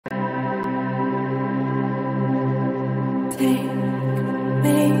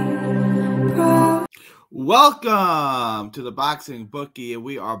Welcome to the Boxing Bookie, and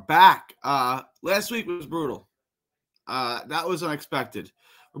we are back. Last week was brutal. That was unexpected.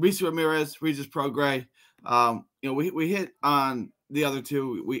 Mauricio Ramirez, Regis Prograis. We hit on the other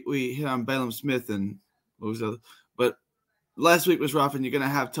two. We hit on Balaam Smith and what was the other? But last week was rough, and you're gonna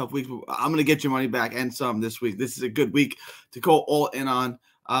have tough weeks. But I'm gonna get your money back and some this week. This is a good week to go all in on.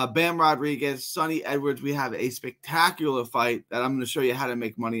 Bam Rodriguez, Sonny Edwards. We have a spectacular fight that I'm going to show you how to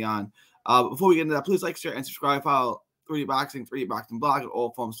make money on. Before we get into that, please like, share, and subscribe. Follow 3D Boxing, 3D Boxing Blog, on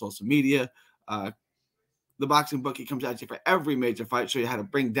all forms of social media. The Boxing Bookie comes at you for every major fight, show you how to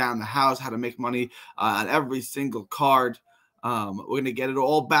bring down the house, how to make money on every single card. We're going to get it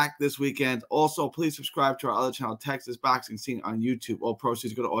all back this weekend. Also, please subscribe to our other channel, Texas Boxing Scene on YouTube. All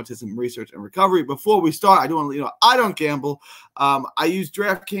proceeds go to Autism Research and Recovery. Before we start, I do want to let you know I don't gamble. I use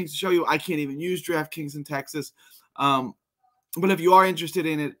DraftKings to show you I can't even use DraftKings in Texas. But if you are interested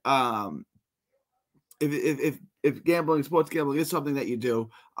in it, if gambling, sports gambling is something that you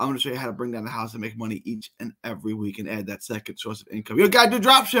do, I'm going to show you how to bring down the house and make money each and every week and add that second source of income. You don't got to do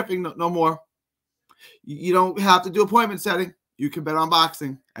drop shipping no more. You don't have to do appointment setting. You can bet on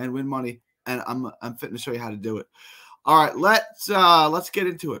boxing and win money, and I'm fitting to show you how to do it. All right, let's get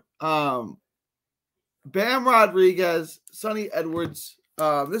into it. Bam Rodriguez, Sonny Edwards.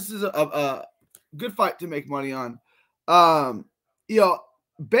 This is a good fight to make money on. Bam,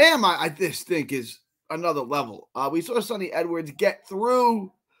 I just think is another level. We saw Sonny Edwards get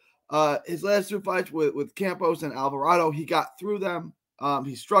through his last two fights with Campos and Alvarado. He got through them.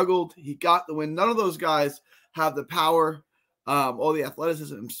 He struggled. He got the win. None of those guys have the power, or the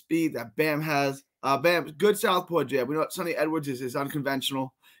athleticism and speed that Bam has. Bam's good southpaw jab. We know Sonny Edwards is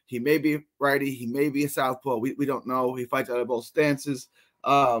unconventional. He may be righty. He may be a southpaw. We don't know. He fights out of both stances.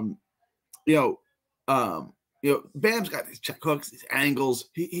 Bam's got these check hooks, these angles.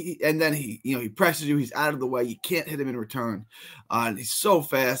 And then he presses you. He's out of the way. You can't hit him in return. And he's so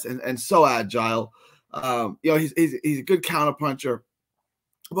fast and so agile. He's a good counter puncher.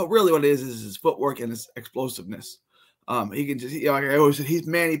 But really what it is his footwork and his explosiveness. He can just, like I always said, he's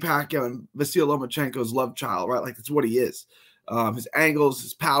Manny Pacquiao and Vasyl Lomachenko's love child, right? Like, that's what he is. His angles,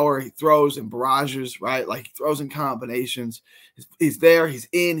 his power, he throws in barrages, right? Like, he throws in combinations. He's there, he's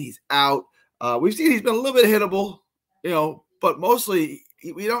in, he's out. We've seen he's been a little bit hittable, but mostly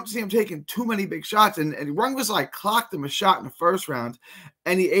we don't see him taking too many big shots. And Rungvisai clocked him a shot in the first round,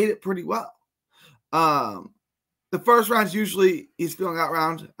 and he ate it pretty well. The first round's usually he's feeling out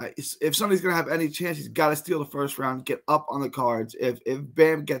round. If somebody's going to have any chance, he's got to steal the first round, get up on the cards. If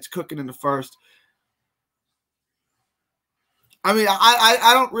Bam gets cooking in the first, I mean,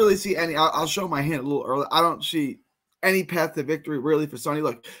 I don't really see any. I'll show my hand a little early. I don't see any path to victory really for Sonny.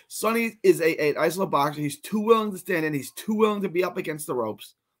 Look, Sonny is an isolated boxer. He's too willing to stand in. He's too willing to be up against the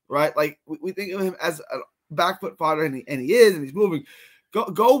ropes, right? Like, we think of him as a back foot fighter, and he is, and he's moving.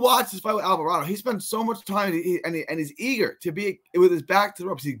 Go watch this fight with Alvarado. He spent so much time, and he's eager to be with his back to the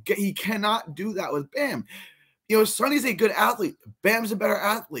ropes. He cannot do that with Bam. Sonny's a good athlete. Bam's a better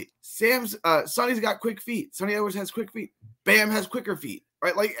athlete. Sonny's got quick feet. Sonny Edwards has quick feet. Bam has quicker feet,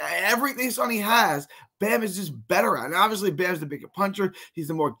 right? Like, everything Sonny has, Bam is just better at. And obviously, Bam's the bigger puncher. He's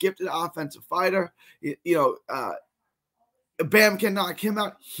the more gifted offensive fighter. Bam can knock him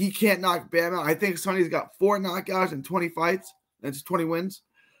out. He can't knock Bam out. I think Sonny's got 4 knockouts in 20 fights. That's 20 wins.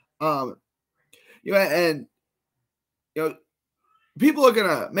 People are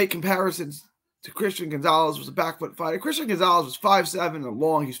gonna make comparisons to Christian Gonzalez, was a back foot fighter. Christian Gonzalez was 5'7" and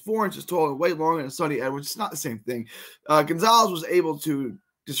long. He's 4 inches tall and way longer than Sonny Edwards. It's not the same thing. Gonzalez was able to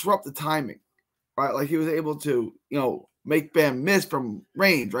disrupt the timing, right? Like, he was able to, make Bam miss from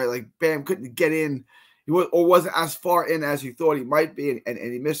range, right? Like, Bam couldn't get in. He wasn't as far in as he thought he might be, and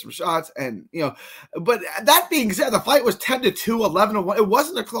he missed some shots. And, but that being said, the fight was 10-2, 11-1. It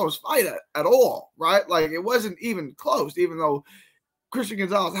wasn't a close fight at all, right? Like, it wasn't even close, even though Christian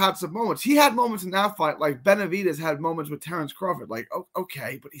Gonzalez had some moments. He had moments in that fight, like Benavidez had moments with Terrence Crawford. Like,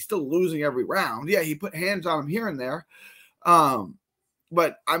 okay, but he's still losing every round. Yeah, he put hands on him here and there.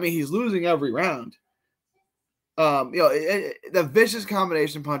 But, I mean, he's losing every round. The vicious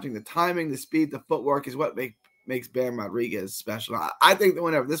combination punching, the timing, the speed, the footwork is what makes Bam Rodriguez special. I think the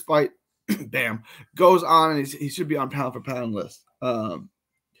winner of this fight, Bam, goes on, and he should be on pound for pound list. Edwards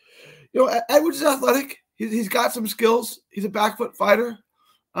is athletic. He's got some skills. He's a back foot fighter.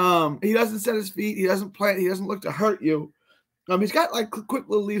 He doesn't set his feet. He doesn't plant. He doesn't look to hurt you. He's got like quick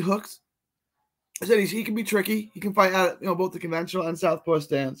little lead hooks. I said he can be tricky. He can fight at both the conventional and southpaw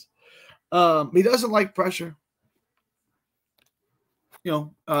stance. He doesn't like pressure.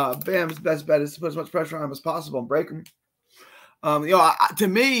 Bam's best bet is to put as much pressure on him as possible and break him. To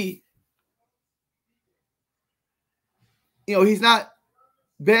me, he's not.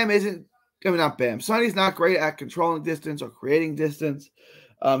 Bam isn't. I mean, not Bam. Sonny's not great at controlling distance or creating distance.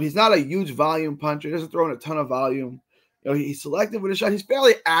 He's not a huge volume puncher. He doesn't throw in a ton of volume. He's selective with his shot. He's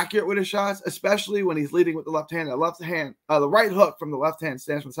fairly accurate with his shots, especially when he's leading with the left hand. The right hook from the left hand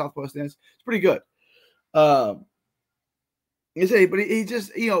stance, from the southpaw stance, it's pretty good. But he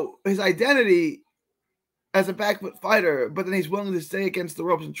just, his identity as a back foot fighter, but then he's willing to stay against the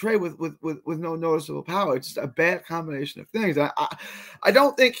ropes and trade with no noticeable power. It's just a bad combination of things. I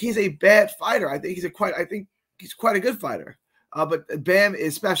don't think he's a bad fighter. I think he's quite a good fighter. But Bam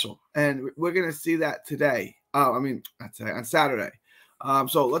is special, and we're going to see that today. On Saturday.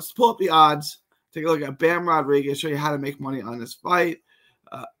 So let's pull up the odds. Take a look at Bam Rodriguez. Show you how to make money on this fight.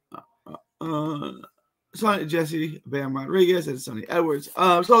 Sonny Jesse, Bam Rodriguez, and Sonny Edwards.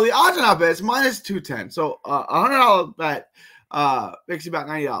 So the odds are not bad. It's minus 210. So $100 bet makes you about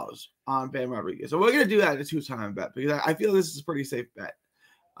 $90 on Bam Rodriguez. So we're going to do that at a 2-time bet because I feel this is a pretty safe bet.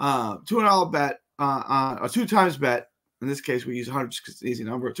 $200 bet on a 2 times bet. In this case, we use 100 just because it's an easy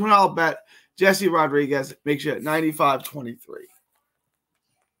number. $200 bet. Jesse Rodriguez makes you at 95.23.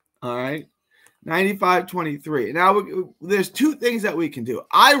 All right. 95.23. Now, there's 2 things that we can do.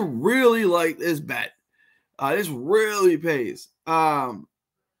 I really like this bet. This really pays. Under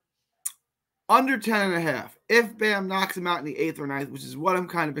 10.5. If Bam knocks him out in the 8th or 9th, which is what I'm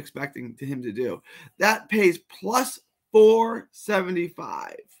kind of expecting him to do, that pays plus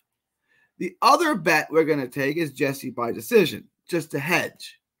 475. The other bet we're going to take is Jesse by decision, just to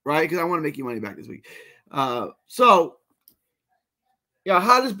hedge, right? Because I want to make you money back this week. How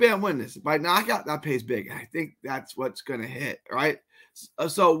does Bam win this? By knockout, that pays big. I think that's what's going to hit, right?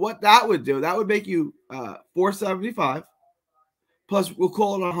 So what that would do, that would make you 475 plus we'll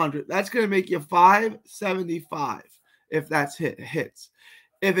call it 100. That's going to make you 575 if that's hits.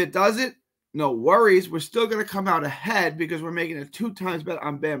 If it doesn't, no worries. We're still going to come out ahead because we're making a 2 times bet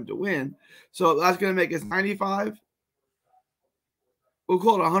on Bam to win. So that's going to make us 95. We'll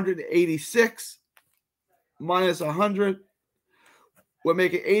call it 186 minus 100. We're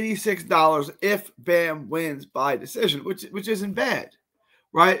making $86 if Bam wins by decision, which isn't bad,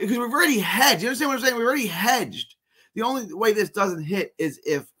 right? Because we've already hedged. You understand what I'm saying? We've already hedged. The only way this doesn't hit is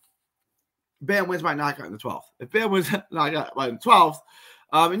if Bam wins by knockout in the 12th. If Bam wins knockout by the 12th,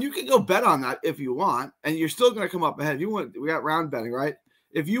 and you can go bet on that if you want, and you're still going to come up ahead. If you want, we got round betting, right?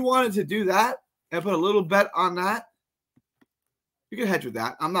 If you wanted to do that and put a little bet on that, you can hedge with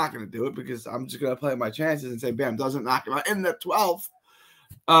that. I'm not going to do it because I'm just going to play my chances and say Bam doesn't knock him out in the 12th.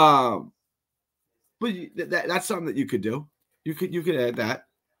 But that's something that you could do. You could add that.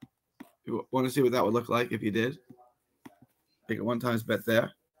 You want to see what that would look like if you did. Make a 1 times bet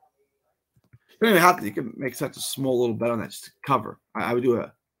there. You don't even have to. You can make such a small little bet on that just to cover. I would do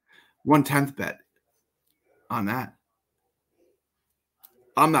a 1/10 bet on that.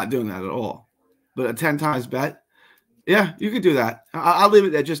 I'm not doing that at all. But a 10 times bet, yeah, you could do that. I'll leave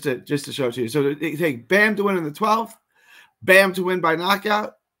it there just to show it to you. So you take Bam to win in the 12th, Bam to win by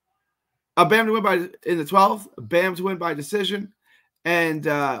knockout, Bam to win in the 12th, Bam to win by decision, and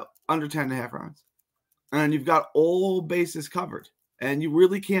under 10.5 rounds. And you've got all bases covered. And you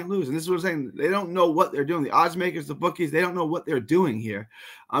really can't lose. And this is what I'm saying. They don't know what they're doing. The odds makers, the bookies, they don't know what they're doing here.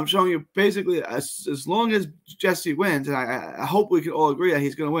 I'm showing you basically as long as Jesse wins, and I hope we can all agree that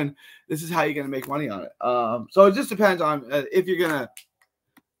he's going to win, this is how you're going to make money on it. So it just depends on if you're going to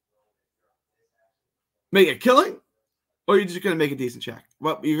make a killing or you're just going to make a decent check.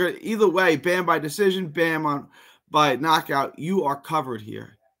 Well, you're gonna, either way, Bam by decision, Bam by knockout, you are covered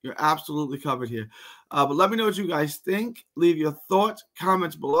here. You're absolutely covered here. But let me know what you guys think. Leave your thoughts,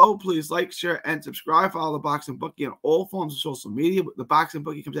 comments below. Please like, share, and subscribe. Follow the Boxing Bookie on all forms of social media. The Boxing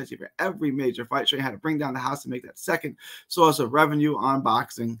Bookie comes at you for every major fight, showing you how to bring down the house and make that second source of revenue on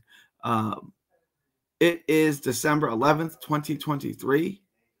boxing. It is December 11th, 2023.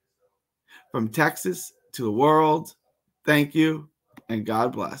 From Texas to the world, thank you, and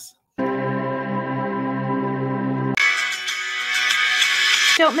God bless.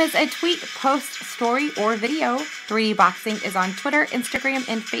 Don't miss a tweet, post, story, or video. 3D Boxing is on Twitter, Instagram,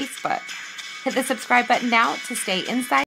 and Facebook. Hit the subscribe button now to stay inside.